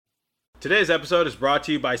Today's episode is brought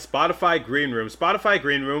to you by Spotify Green Room. Spotify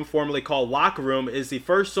Green Room, formerly called Locker Room, is the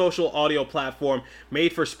first social audio platform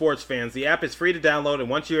made for sports fans. The app is free to download,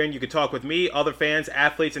 and once you're in, you can talk with me, other fans,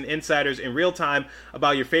 athletes, and insiders in real time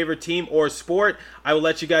about your favorite team or sport. I will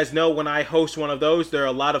let you guys know when I host one of those. They're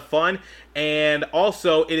a lot of fun, and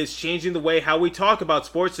also it is changing the way how we talk about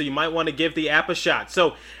sports, so you might want to give the app a shot.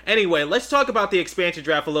 So anyway, let's talk about the expansion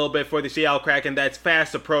draft a little bit for the Seattle Kraken that's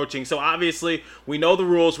fast approaching. So obviously, we know the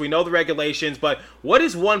rules, we know the regulations, but what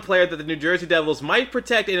is one player that the New Jersey Devils might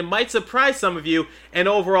protect, and it might surprise some of you? And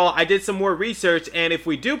overall, I did some more research, and if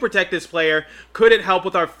we do protect this player, could it help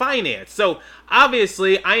with our finance? So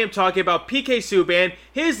obviously, I am talking about PK Subban,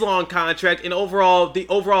 his long contract, and the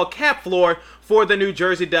overall cap floor for the New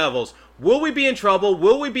Jersey Devils. Will we be in trouble?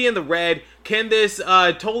 Will we be in the red? Can this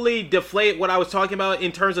totally deflate what I was talking about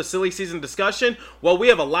in terms of silly season discussion? Well, we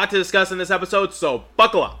have a lot to discuss in this episode, so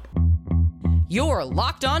buckle up. You're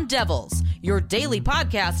Locked On Devils, your daily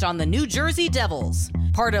podcast on the New Jersey Devils.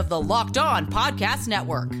 Part of the Locked On Podcast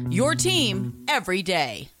Network, your team every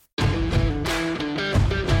day. Patrick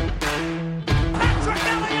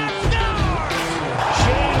Elliott scores!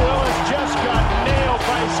 Shane Lewis just got nailed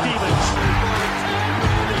by Stevens.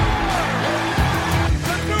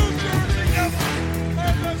 The New Jersey Devils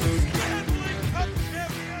are the Stanley Cup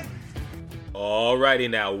champions. Alrighty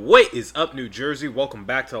now, what is up, New Jersey? Welcome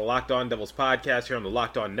back to the Locked On Devils podcast here on the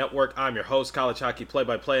Locked On Network. I'm your host, college hockey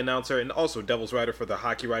play-by-play announcer, and also Devils writer for the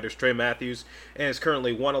Hockey Writers, Trey Matthews. And it's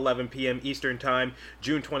currently 1:11 p.m. Eastern Time,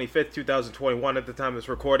 June 25th, 2021 at the time of this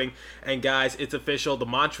recording. And guys, it's official, the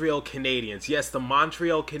Montreal Canadiens. Yes, the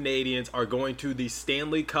Montreal Canadiens are going to the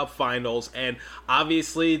Stanley Cup Finals, and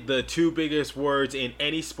obviously the two biggest words in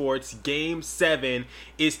any sports, Game 7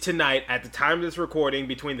 is tonight at the time of this recording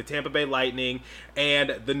between the Tampa Bay Lightning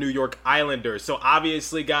and the New York Islanders. So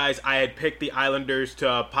obviously, guys, I had picked the Islanders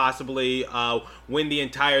to possibly win the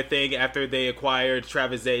entire thing after they acquired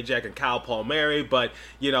Travis Zajac and Kyle Palmieri, but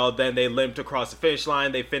then they limped across the finish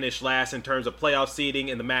line. They finished last in terms of playoff seeding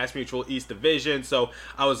in the Mass Mutual East Division, so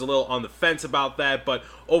I was a little on the fence about that, but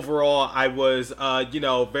overall I was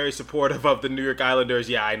very supportive of the New York Islanders.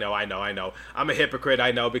 Yeah, I know. I'm a hypocrite,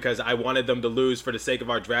 I know, because I wanted them to lose for the sake of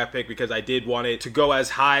our draft pick, because I did want it to go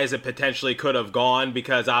as high as it potentially could have gone,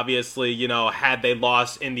 because obviously, had they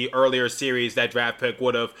lost in the earlier series, that draft pick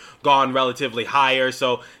would have gone relatively higher.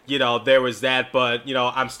 So, there was that, but,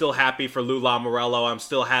 I'm still happy for Lou Lamoriello. I'm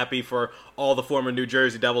still happy for all the former New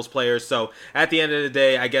Jersey Devils players. So at the end of the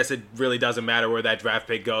day, I guess it really doesn't matter where that draft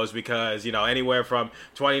pick goes, because, anywhere from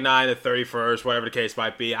 29 to 31st, whatever the case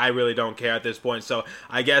might be, I really don't care at this point. So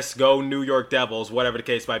I guess go New York Devils, whatever the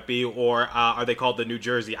case might be, or are they called the New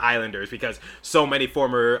Jersey Islanders? Because so many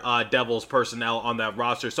former Devils personnel on that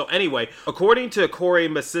roster. So anyway, according to Corey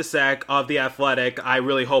Masisak of The Athletic, I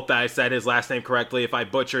really hope that I said his last name correctly. If I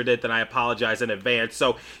butchered it, then I apologize in advance.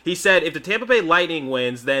 So he said, if the Tampa Bay Lightning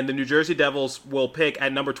wins, then the New Jersey Devils will pick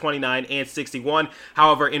at number 29 and 61.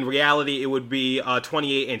 However, in reality, it would be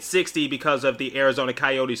 28 and 60 because of the Arizona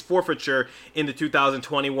Coyotes forfeiture in the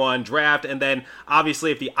 2021 draft. And then,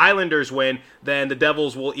 obviously, if the Islanders win, then the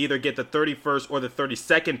Devils will either get the 31st or the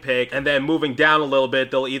 32nd pick. And then moving down a little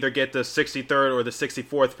bit, they'll either get the 63rd or the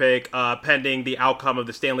 64th pick, pending the outcome of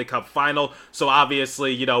the Stanley Cup Final. So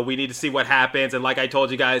obviously, we need to see what happens. And like I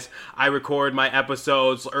told you guys, I record my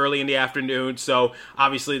episodes early in the afternoon. So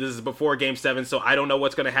obviously, this is before Game 7, so I don't know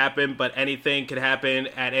what's going to happen, but anything could happen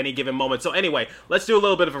at any given moment. So anyway, let's do a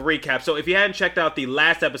little bit of a recap. So if you hadn't checked out the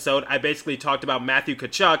last episode, I basically talked about Matthew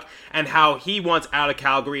Tkachuk and how he wants out of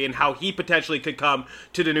Calgary and how he potentially could come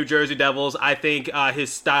to the New Jersey Devils. I think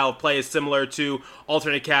his style of play is similar to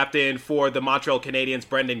alternate captain for the Montreal Canadiens,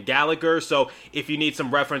 Brendan Gallagher. So if you need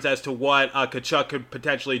some reference as to what Tkachuk could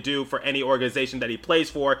potentially do for any organization that he plays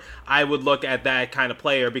for, I would look at that kind of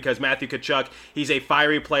player, because Matthew Tkachuk, he's a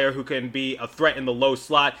fiery player who can be a threat in the low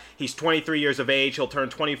slot. He's 23 years of age. He'll turn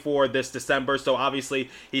 24 this December, so obviously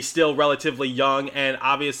he's still relatively young, and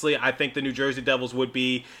obviously I think the New Jersey Devils would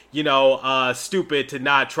be, stupid to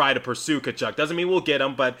not try to pursue Tkachuk. Doesn't mean we'll get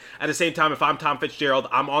him, but at the same time, if I'm Tom Fitzgerald,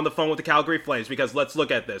 I'm on the phone with the Calgary Flames, because let's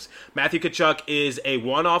look at this. Matthew Tkachuk is a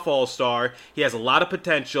one-off all-star. He has a lot of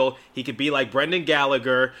potential. He could be like Brendan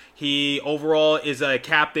Gallagher. He overall is a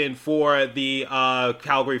captain for the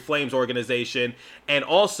Calgary Flames organization, And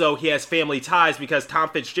also, he has family ties because Tom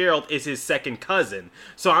Fitzgerald is his second cousin.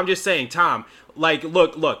 So I'm just saying, Tom, like,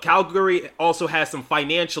 look, Calgary also has some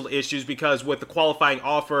financial issues because with the qualifying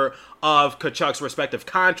offer of Tkachuk's respective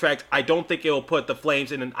contract, I don't think it'll put the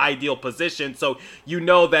Flames in an ideal position. So you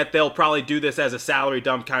know that they'll probably do this as a salary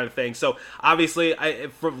dump kind of thing. So obviously,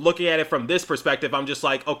 from looking at it from this perspective, I'm just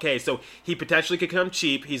like, okay, so he potentially could come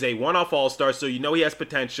cheap. He's a one-off all-star, so you know he has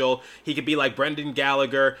potential. He could be like Brendan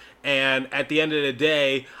Gallagher. And at the end of the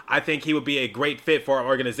day, I think he would be a great fit for our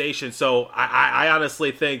organization. So I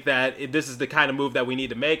honestly think that this is the kind of move that we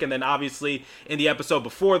need to make. And then obviously in the episode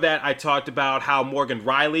before that, I talked about how Morgan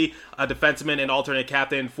Riley, a defenseman and alternate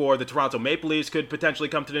captain for the Toronto Maple Leafs, could potentially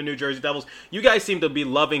come to the New Jersey Devils. You guys seem to be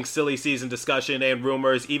loving silly season discussion and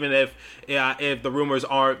rumors, even if the rumors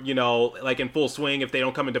aren't, like in full swing, if they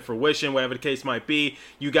don't come into fruition, whatever the case might be.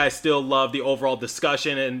 You guys still love the overall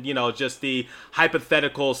discussion and, just the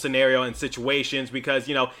hypothetical scenario and situations because,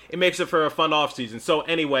 it makes it for a fun offseason. So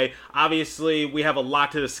anyway, obviously we have a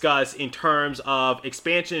lot to discuss in terms of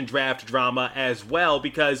expansion and draft drama as well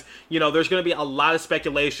because, there's going to be a lot of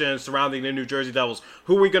speculation surrounding the New Jersey Devils.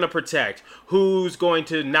 Who are we going to protect? Who's going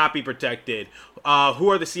to not be protected? Who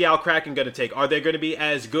are the Seattle Kraken going to take? Are they going to be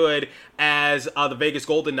as good as the Vegas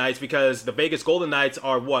Golden Knights? Because the Vegas Golden Knights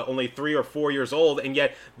are, only 3 or 4 years old, and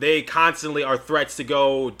yet they constantly are threats to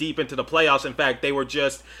go deep into the playoffs. In fact, they were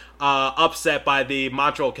just upset by the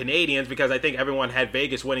Montreal Canadiens because I think everyone had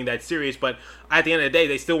Vegas winning that series, but at the end of the day,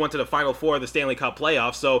 they still went to the Final Four of the Stanley Cup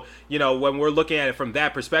playoffs. So, when we're looking at it from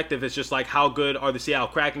that perspective, it's just like, how good are the Seattle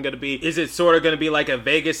Kraken going to be? Is it sort of going to be like a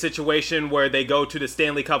Vegas situation where they go to the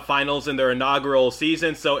Stanley Cup Finals in their inaugural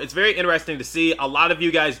season? So it's very interesting to see. A lot of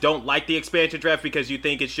you guys don't like the expansion draft because you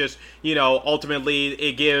think it's just, ultimately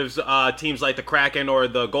it gives teams like the Kraken or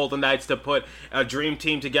the Golden Knights to put a dream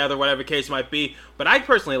team together, whatever the case might be. But I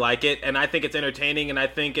personally like it, and I think it's entertaining, and I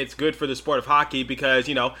think it's good for the sport of hockey because,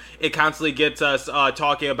 it constantly gets us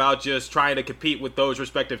talking about just trying to compete with those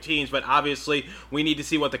respective teams. But obviously, we need to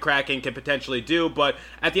see what the Kraken can potentially do. But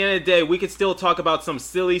at the end of the day, we could still talk about some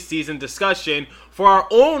silly season discussion for our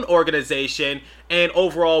own organization and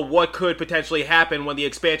overall what could potentially happen when the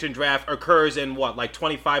expansion draft occurs in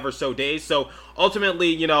 25 or so days. So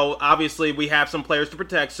ultimately, obviously we have some players to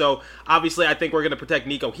protect. So obviously I think we're going to protect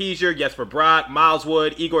Nico Hischier, Jesper Bratt, Miles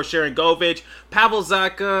Wood, Igor Sharangovich, Pavel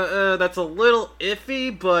Zacha. That's a little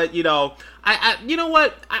iffy, but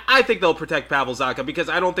I think they'll protect Pavel Zacha because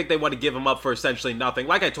I don't think they want to give him up for essentially nothing.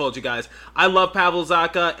 Like I told you guys, I love Pavel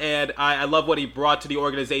Zacha, and I love what he brought to the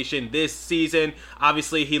organization this season.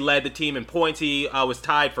 Obviously, he led the team in points. He was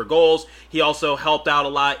tied for goals. He also helped out a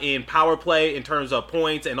lot in power play in terms of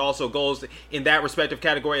points and also goals in that respective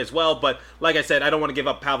category as well. But like I said, I don't want to give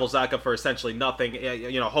up Pavel Zacha for essentially nothing.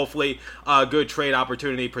 Hopefully a good trade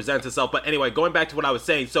opportunity presents itself. But anyway, going back to what I was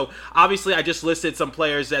saying. So obviously, I just listed some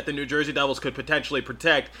players that the New Jersey Devils could potentially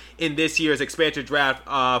protect in this year's expansion draft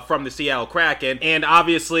from the Seattle Kraken. And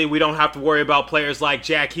obviously, we don't have to worry about players like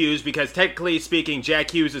Jack Hughes because technically speaking, Jack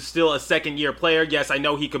Hughes is still a second-year player. Yes, I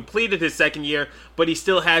know he completed his second year, but he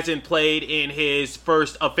still hasn't played in his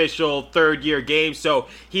first official third-year game, so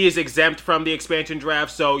he is exempt from the expansion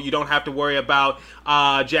draft, so you don't have to worry about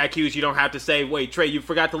Jack Hughes. You don't have to say, wait, Trey, you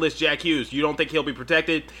forgot to list Jack Hughes. You don't think he'll be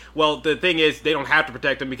protected? Well, the thing is, they don't have to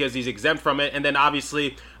protect him because he's exempt from it, and then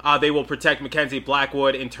obviously they will protect Mackenzie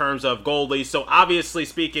Blackwood in terms of goalies. So obviously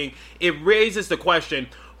speaking, it raises the question,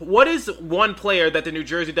 what is one player that the New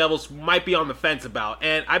Jersey Devils might be on the fence about?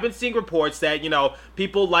 And I've been seeing reports that,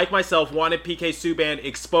 people like myself wanted PK Subban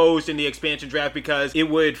exposed in the expansion draft because it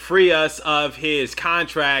would free us of his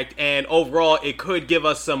contract, and overall it could give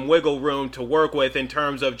us some wiggle room to work with in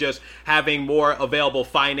terms of just having more available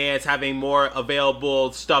finance, having more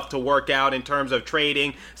available stuff to work out in terms of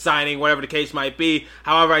trading, signing, whatever the case might be.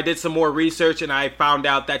 However, I did some more research and I found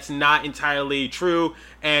out that's not entirely true.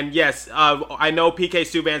 And yes, I know PK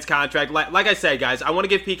Subban's contract. Like I said, guys, I want to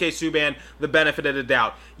give PK Subban the benefit of the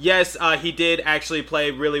doubt. Yes, he did actually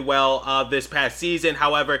play really well this past season.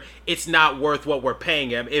 However, it's not worth what we're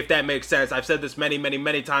paying him, if that makes sense. I've said this many, many,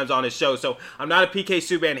 many times on his show. So I'm not a PK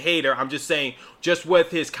Subban hater. I'm just saying, just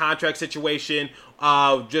with his contract situation,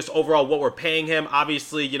 just overall what we're paying him.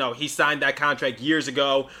 Obviously, he signed that contract years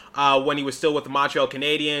ago when he was still with the Montreal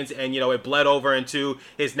Canadiens, and, it bled over into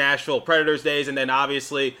his Nashville Predators days, and then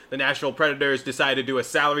obviously the Nashville Predators decided to do a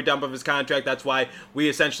salary dump of his contract. That's why we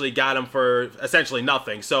essentially got him for essentially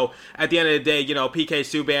nothing. So at the end of the day, PK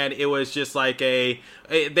Subban, it was just like they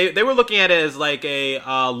were looking at it as like a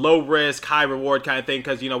low risk, high reward kind of thing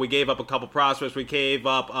because, we gave up a couple prospects, we gave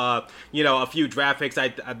up, a few draft picks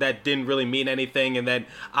that didn't really mean anything. And then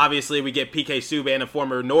obviously we get PK Subban, a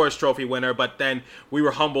former Norris Trophy winner, but then we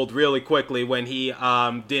were humbled really quickly when he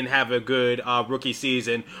didn't have a good rookie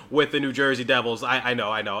season with the New Jersey Devils. I know.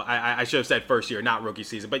 I should have said first year, not rookie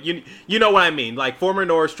season, but you know what I mean. Like, former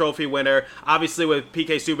Norris Trophy winner. Obviously, with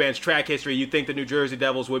PK Subban's track history, you'd think the New Jersey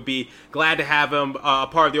Devils would be glad to have him a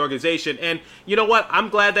part of the organization. And you know what? I'm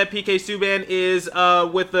glad that PK Subban is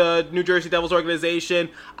with the New Jersey Devils organization.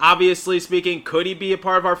 Obviously speaking, could he be a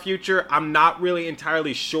part of our future? I'm not really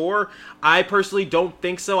entirely sure. I personally don't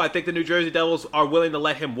think so. I think the New Jersey Devils are willing to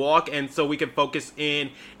let him walk, and so we can focus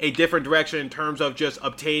in a different direction in terms of just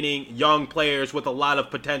obtaining young players with a lot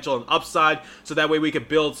of potential and upside, so that way we could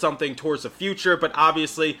build something towards the future. But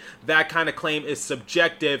obviously, that kind of claim is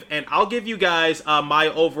subjective, and I'll give you guys my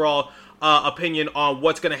overall opinion on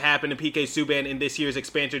what's going to happen to PK Subban in this year's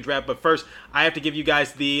expansion draft. But first, I have to give you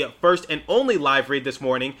guys the first and only live read this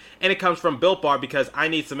morning, and it comes from Built Bar because I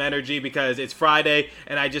need some energy because it's Friday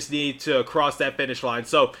and I just need to cross that finish line.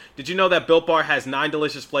 So, did you know that Built Bar has 9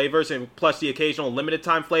 delicious flavors and plus the occasional limited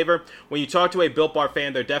time flavor? When you talk to a Built Bar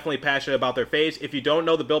fan, they're definitely passionate about their faves. If you don't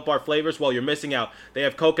know the Built Bar flavors, well, you're missing out. They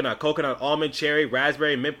have coconut, almond, cherry,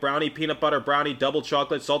 raspberry, mint brownie, peanut butter brownie, double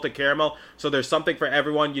chocolate, salted caramel. So there's something for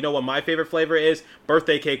everyone. You know what my favorite flavor is?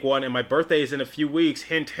 Birthday cake one, and my birthday is in a few weeks,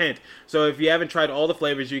 hint. So if you haven't tried all the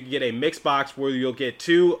flavors, you can get a mixed box where you'll get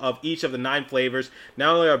 2 of each of the 9 flavors.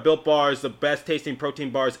 Not only are Built Bars the best tasting protein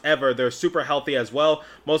bars ever, they're super healthy as well.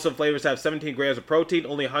 Most of the flavors have 17 grams of protein,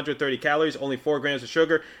 only 130 calories, only 4 grams of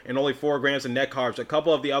sugar, and only 4 grams of net carbs. A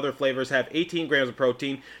couple of the other flavors have 18 grams of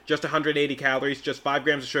protein, just 180 calories, just 5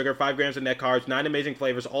 grams of sugar, 5 grams of net carbs, 9 amazing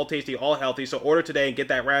flavors, all tasty, all healthy. So order today and get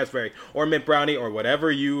that raspberry or mint brownie or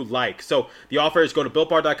whatever you like. So the offer is go to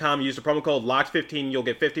BuiltBar.com, use the promo code LOCKS15, you'll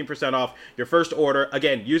get 15% off your first order.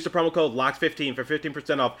 Again, use the promo code LOCKS15 for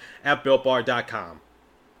 15% off at BuiltBar.com.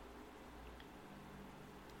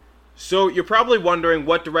 So you're probably wondering,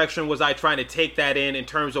 what direction was I trying to take that in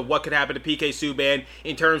terms of what could happen to PK Subban,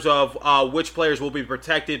 in terms of which players will be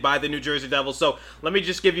protected by the New Jersey Devils. So let me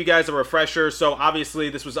just give you guys a refresher. So obviously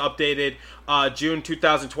this was updated June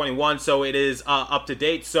 2021, so it is up to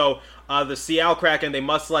date. So the Seattle Kraken, they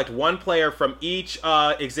must select one player from each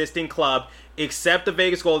existing club except the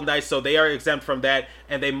Vegas Golden Knights, so they are exempt from that,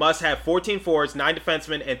 and they must have 14 forwards, 9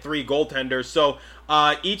 defensemen, and 3 goaltenders. So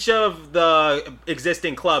each of the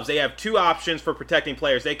existing clubs, they have 2 options for protecting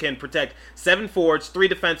players. They can protect 7 forwards, 3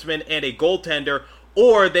 defensemen, and a goaltender,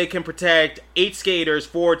 or they can protect 8 skaters,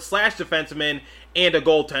 forwards/defensemen, and a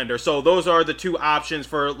goaltender. So those are the 2 options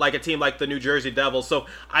for like a team like the New Jersey Devils. So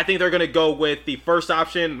I think they're going to go with the first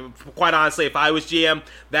option. Quite honestly, if I was GM,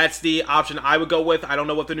 that's the option I would go with. I don't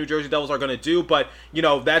know what the New Jersey Devils are going to do, but you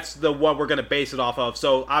know, that's the one we're going to base it off of.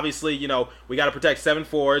 So obviously, you know, we got to protect 7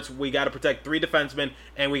 forwards, we got to protect 3 defensemen,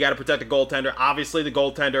 and we got to protect a goaltender. Obviously, the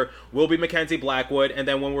goaltender will be Mackenzie Blackwood. And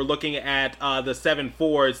then when we're looking at the 7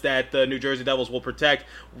 forwards that the New Jersey Devils will protect,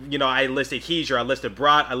 you know, I listed Heiser, I listed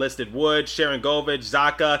Brott, I listed Wood, Sharon Govich,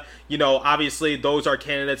 Zacha. You know, obviously those are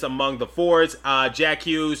candidates among the forwards. Jack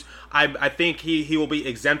Hughes, I think he will be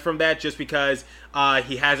exempt from that just because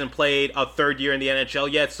he hasn't played a 3rd year in the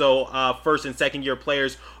NHL yet. So first and second year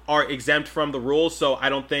players are exempt from the rules, so I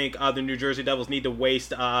don't think the New Jersey Devils need to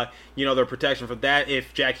waste you know, their protection for that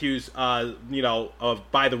if Jack Hughes you know,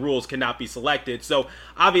 by the rules cannot be selected. So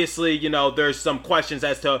obviously, you know, there's some questions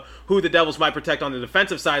as to who the Devils might protect on the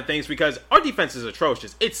defensive side of things, because our defense is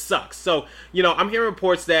atrocious. It sucks. So, you know, I'm hearing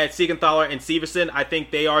reports that Siegenthaler and Severson, I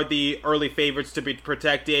think they are the early favorites to be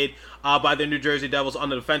protected by the New Jersey Devils on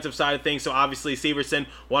the defensive side of things. So obviously Severson,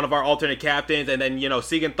 one of our alternate captains, and then, you know,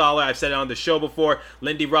 Siegenthaler, I've said it on the show before,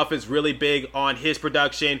 Lindy Ruff is really big on his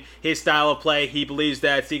production, his style of play. He believes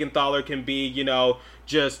that Siegenthaler can be, you know,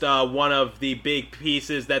 just one of the big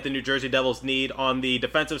pieces that the New Jersey Devils need on the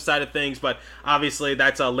defensive side of things. But obviously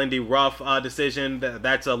that's a Lindy Ruff decision.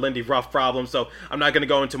 That's a Lindy Ruff problem, so I'm not going to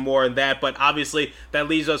go into more on that. But obviously that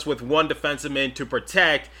leaves us with 1 defenseman to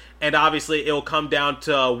protect, and obviously it'll come down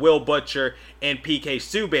to Will Butcher and PK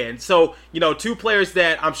Subban. So, you know, 2 players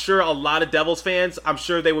that I'm sure a lot of Devils fans, I'm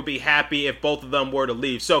sure they would be happy if both of them were to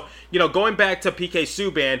leave. So, you know, going back to PK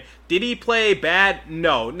Subban, did he play bad?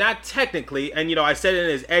 No, not technically. And, you know, I said it in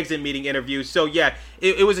his exit meeting interview. So, yeah,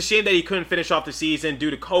 it was a shame that he couldn't finish off the season due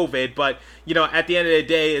to COVID. But, you know, at the end of the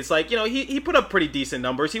day, it's like, you know, he put up pretty decent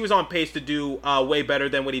numbers. He was on pace to do way better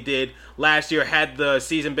than what he did last year had the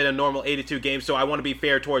season been a normal 82 games. So I want to be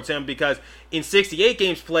fair towards him because in 68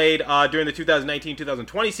 games played during the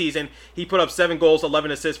 2019-2020 season, he put up 7 goals,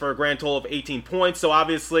 11 assists for a grand total of 18 points. So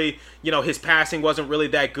obviously, his passing wasn't really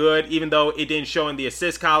that good, even though it didn't show in the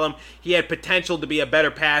assist column. He had potential to be a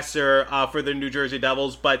better passer for the New Jersey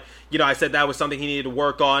Devils, but I said that was something he needed to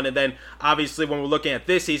work on. And then obviously when we're looking at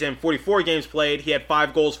this season, 44 games played, he had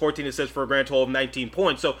 5 goals, 14 assists for a grand total of 19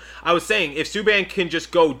 points. So I was saying, if Subban can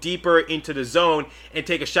just go deeper into the zone and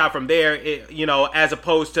take a shot from there, as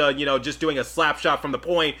opposed to, just doing a slap shot from the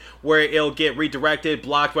point where it'll get redirected,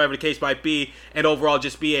 blocked, whatever the case might be, and overall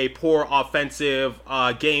just be a poor offensive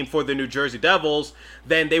game for the New Jersey Devils,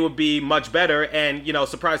 then they would be much better. And,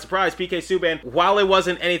 surprise, surprise, PK Subban, while it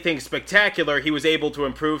wasn't anything spectacular, he was able to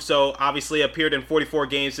improve. So obviously appeared in 44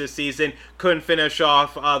 games this season, couldn't finish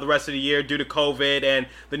off the rest of the year due to COVID, and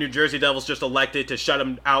the New Jersey Devils just elected to shut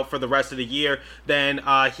him out for the rest of the year. Then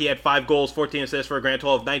he had 5 goals, 14 assists for a grand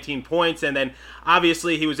total of 19 points, and then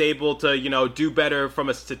obviously he was able to, do better from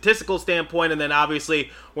a statistical standpoint. And then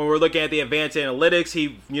obviously when we're looking at the advanced analytics,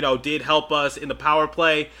 he, did help us in the power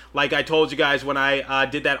play, like I told you guys when I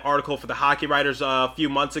did that article for the Hockey Writers a few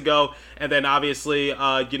months ago. And then obviously,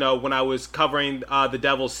 when I was covering the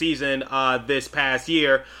Devils season this past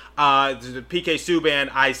year, PK Subban,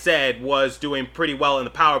 I said, was doing pretty well in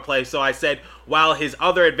the power play. So I said, while his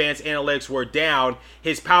other advanced analytics were down,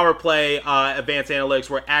 his power play advanced analytics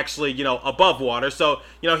were actually, above water. So,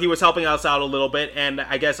 he was helping us out a little bit. And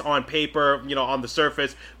I guess on paper, on the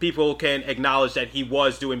surface, people can acknowledge that he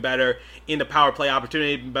was doing better in the power play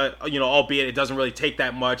opportunity. But, albeit it doesn't really take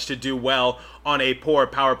that much to do well on a poor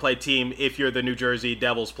power play team if you're the New Jersey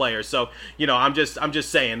Devils player. So, I'm just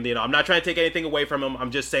saying, I'm not trying to take anything away from him.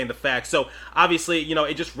 I'm just saying the facts. So obviously,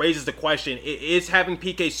 it just raises the question, is having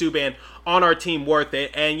PK Subban on our team worth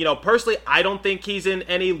it? And, personally, I don't think he's in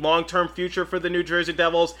any long-term future for the New Jersey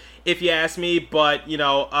Devils, if you ask me. But,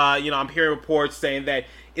 I'm hearing reports saying that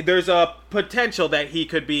there's a potential that he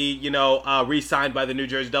could be, re-signed by the New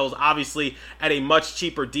Jersey Devils, obviously at a much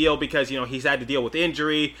cheaper deal because, he's had to deal with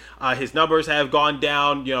injury. His numbers have gone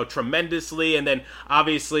down, tremendously. And then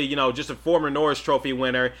obviously, just a former Norris Trophy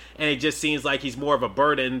winner. And it just seems like he's more of a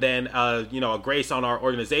burden than, a grace on our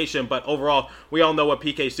organization. But overall, we all know what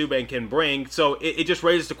PK Subban can bring. So it just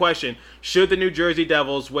raises the question, should the New Jersey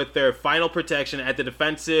Devils, with their final protection at the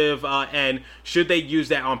defensive end, should they use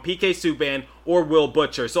that on PK Subban or Will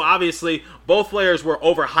Butcher? So obviously, both players were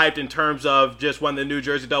overhyped in terms of just when the New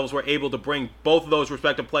Jersey Devils were able to bring both of those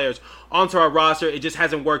respective players onto our roster. It just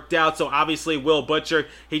hasn't worked out. So obviously, Will Butcher,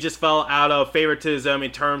 he just fell out of favoritism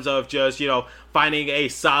in terms of just, finding a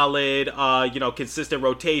solid, consistent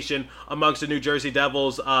rotation amongst the New Jersey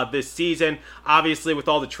Devils this season. Obviously, with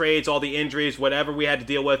all the trades, all the injuries, whatever we had to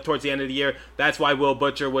deal with towards the end of the year, that's why Will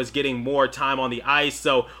Butcher was getting more time on the ice.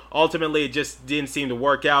 So ultimately, it just didn't seem to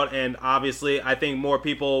work out. And obviously, I think more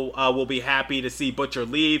people will be happy to see Butcher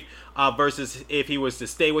leave versus if he was to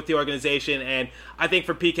stay with the organization. And I think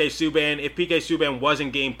for PK Subban, if PK Subban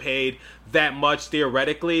wasn't getting paid that much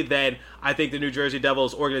theoretically, then I think the New Jersey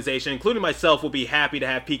Devils organization, including myself, will be happy to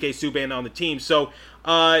have PK Subban on the team. So,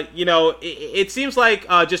 it seems like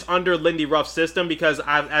just under Lindy Ruff's system, because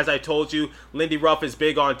as I told you, Lindy Ruff is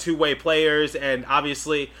big on two-way players, and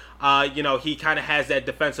obviously, he kind of has that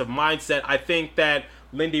defensive mindset. I think that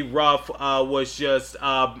Lindy Ruff was just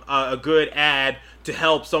a good add to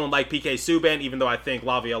help someone like PK Subban, even though I think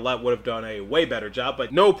Laviolette would have done a way better job.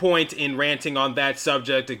 But no point in ranting on that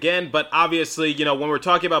subject again. But obviously, when we're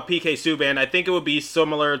talking about PK Subban, I think it would be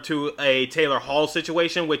similar to a Taylor Hall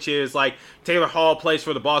situation, which is like Taylor Hall plays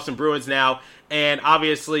for the Boston Bruins now. And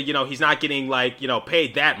obviously, he's not getting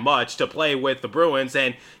paid that much to play with the Bruins,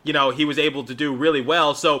 and he was able to do really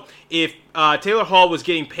well. So if Taylor Hall was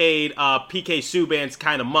getting paid PK Subban's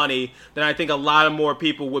kind of money, then I think a lot of more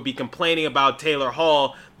people would be complaining about Taylor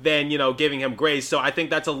Hall than giving him grace. So I think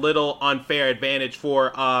that's a little unfair advantage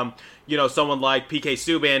for someone like PK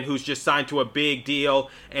Subban, who's just signed to a big deal,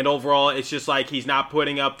 and overall it's just like he's not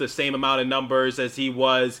putting up the same amount of numbers as he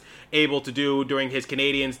was able to do during his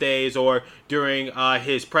Canadiens days or during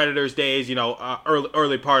his Predators days,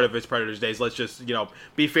 early part of his Predators days. Let's just,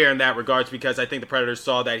 be fair in that regards, because I think the Predators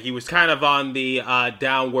saw that he was kind of on the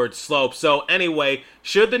downward slope. So anyway,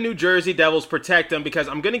 should the New Jersey Devils protect him? Because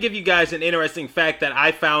I'm going to give you guys an interesting fact that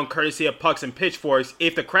I found courtesy of Pucks and Pitchforks.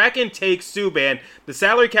 If the Kraken takes Subban, the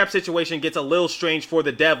salary cap situation gets a little strange for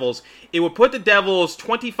the Devils. It would put the Devils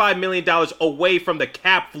 $25 million away from the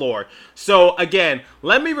cap floor. So again,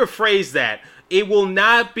 let me rephrase that. It will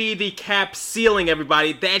not be the cap ceiling,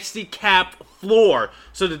 everybody. That's the cap floor.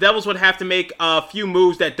 So the Devils would have to make a few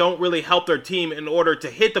moves that don't really help their team in order to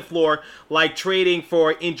hit the floor, like trading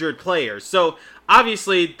for injured players. So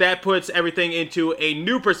obviously that puts everything into a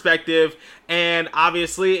new perspective, and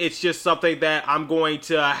obviously it's just something that I'm going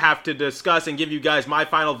to have to discuss and give you guys my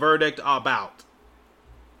final verdict about.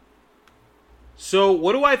 So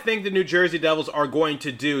what do I think the New Jersey Devils are going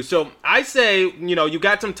to do? So I say, you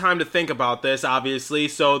got some time to think about this, obviously.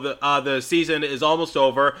 So the season is almost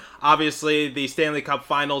over. Obviously, the Stanley Cup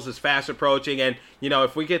Finals is fast approaching. And,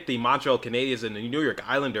 if we get the Montreal Canadiens and the New York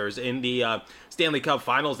Islanders in the Stanley Cup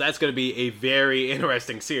Finals, that's going to be a very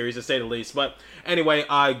interesting series, to say the least. But anyway,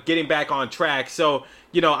 getting back on track. So,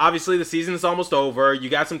 obviously the season is almost over. You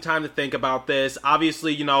got some time to think about this.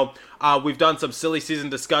 Obviously, we've done some silly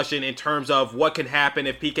season discussion in terms of what can happen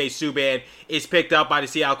if PK Subban is picked up by the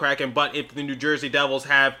Seattle Kraken, but if the New Jersey Devils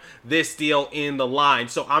have this deal in the line.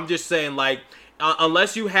 So I'm just saying,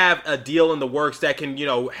 unless you have a deal in the works that can,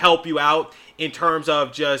 help you out in terms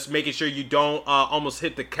of just making sure you don't almost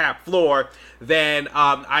hit the cap floor, then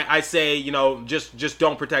I say, just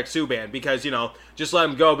don't protect Subban, because, just let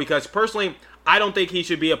him go, because personally, I don't think he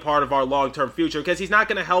should be a part of our long-term future, because he's not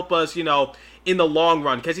going to help us, in the long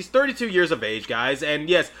run, because he's 32 years of age, guys, and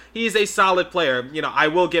yes, he's a solid player, I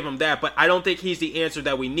will give him that, but I don't think he's the answer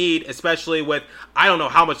that we need, especially with, I don't know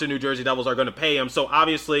how much the New Jersey Devils are going to pay him. So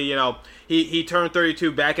obviously, he turned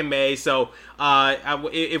 32 back in May, so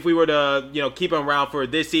if we were to, keep him around for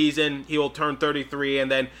this season, he will turn 33,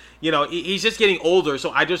 and then, he's just getting older,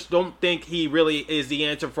 so I just don't think he really is the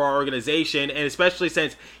answer for our organization, and especially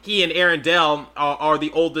since he and Aaron Dell are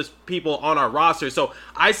the oldest people on our roster. So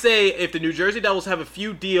I say if the New Jersey Devils have a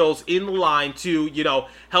few deals in the line to,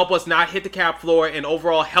 help us not hit the cap floor and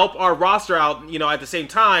overall help our roster out, at the same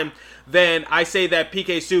time, then I say that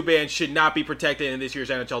PK Subban should not be protected in this year's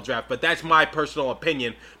NHL draft. But that's my personal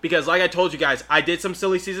opinion, because like I told you guys, I did some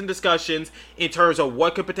silly season discussions in terms of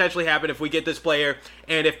what could potentially happen if we get this player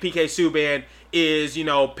and if PK Subban is,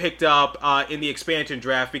 picked up in the expansion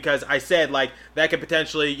draft, because I said, that could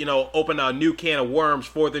potentially, open a new can of worms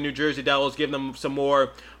for the New Jersey Devils, give them some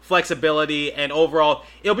more flexibility, and overall,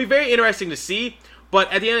 it'll be very interesting to see. But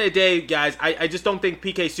at the end of the day, guys, I just don't think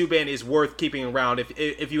PK Subban is worth keeping around,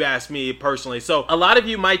 if you ask me personally. So a lot of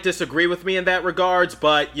you might disagree with me in that regards,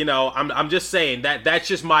 but, I'm just saying that's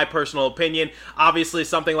just my personal opinion. Obviously,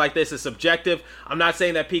 something like this is subjective. I'm not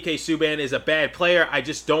saying that PK Subban is a bad player. I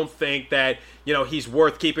just don't think that, he's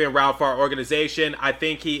worth keeping around for our organization. I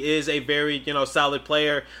think he is a very, solid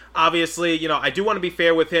player. Obviously, I do want to be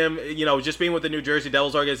fair with him. Just being with the New Jersey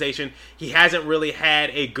Devils organization, he hasn't really had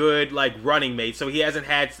a good, running mate. So he hasn't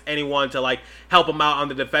had anyone to, help him out on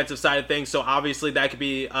the defensive side of things. So obviously that could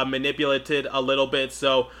be manipulated a little bit.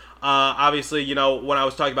 So obviously, when I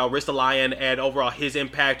was talking about Ristolainen and overall his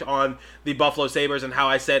impact on the Buffalo Sabres and how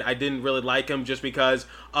I said I didn't really like him just because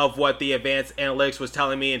of what the advanced analytics was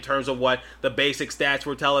telling me in terms of what the basic stats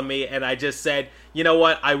were telling me, and I just said, you know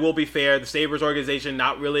what, I will be fair, the Sabres organization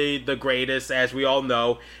not really the greatest, as we all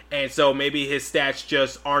know, and so maybe his stats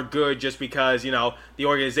just aren't good just because, the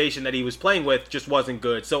organization that he was playing with just wasn't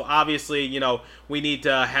good. So obviously, we need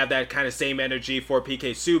to have that kind of same energy for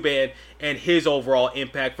PK Subban and his overall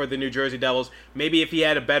impact for the New Jersey Devils. Maybe if he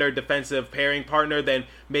had a better defensive pairing partner, then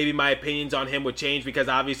maybe my opinions on him would change, because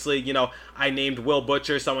obviously, I named Will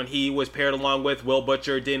Butcher, someone he was paired along with. Will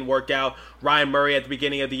Butcher didn't work out. Ryan Murray at the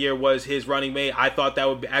beginning of the year was his running mate. I thought that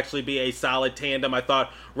would actually be a solid tandem. I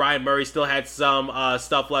thought Ryan Murray still had some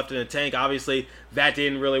stuff left in the tank. Obviously, that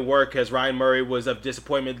didn't really work because Ryan Murray was a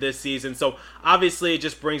disappointment this season. So obviously, it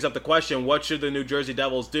just brings up the question, what should the New Jersey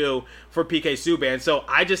Devils do for PK Subban? So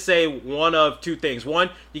I just say one of two things. One,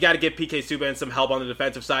 you got to give PK Subban some help on the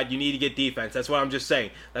defensive side. You need to get defense. That's what I'm just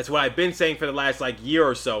saying. That's what I've been saying for the last year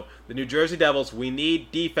or so. The New Jersey Devils, we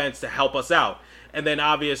need defense to help us out. And then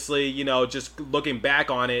obviously, just looking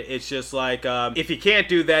back on it, it's just if you can't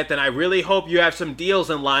do that, then I really hope you have some deals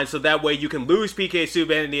in line so that way you can lose PK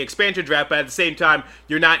Subban in the expansion draft, but at the same time,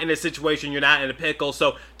 you're not in a situation, you're not in a pickle.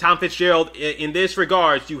 So Tom Fitzgerald, in this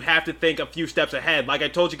regards, you have to think a few steps ahead. Like I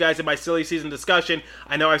told you guys in my silly season discussion,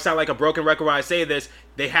 I know I sound like a broken record when I say this,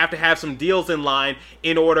 they have to have some deals in line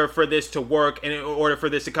in order for this to work and in order for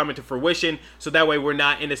this to come into fruition, so that way we're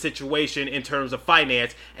not in a situation in terms of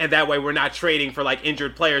finance, and that way we're not trading for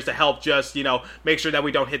injured players to help just, make sure that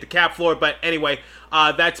we don't hit the cap floor. But anyway,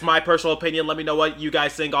 that's my personal opinion. Let me know what you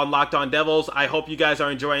guys think on Locked On Devils. I hope you guys are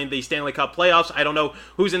enjoying the Stanley Cup playoffs. I don't know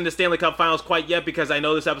who's in the Stanley Cup finals quite yet because I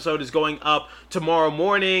know this episode is going up tomorrow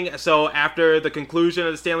morning. So after the conclusion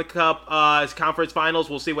of the Stanley Cup conference finals,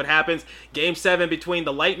 we'll see what happens. Game 7 between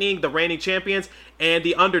the Lightning, the reigning champions, and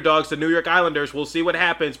the underdogs, the New York Islanders. We'll see what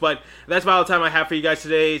happens. But that's about all the time I have for you guys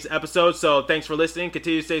today's episode. So thanks for listening.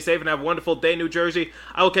 Continue to stay safe and have a wonderful day, New Jersey.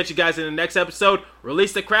 I will catch you guys in the next episode.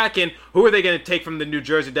 Release the Kraken. Who are they going to take from the New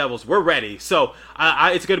Jersey Devils? We're ready. So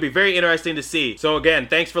it's going to be very interesting to see. So again,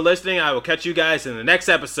 thanks for listening. I will catch you guys in the next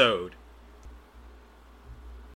episode.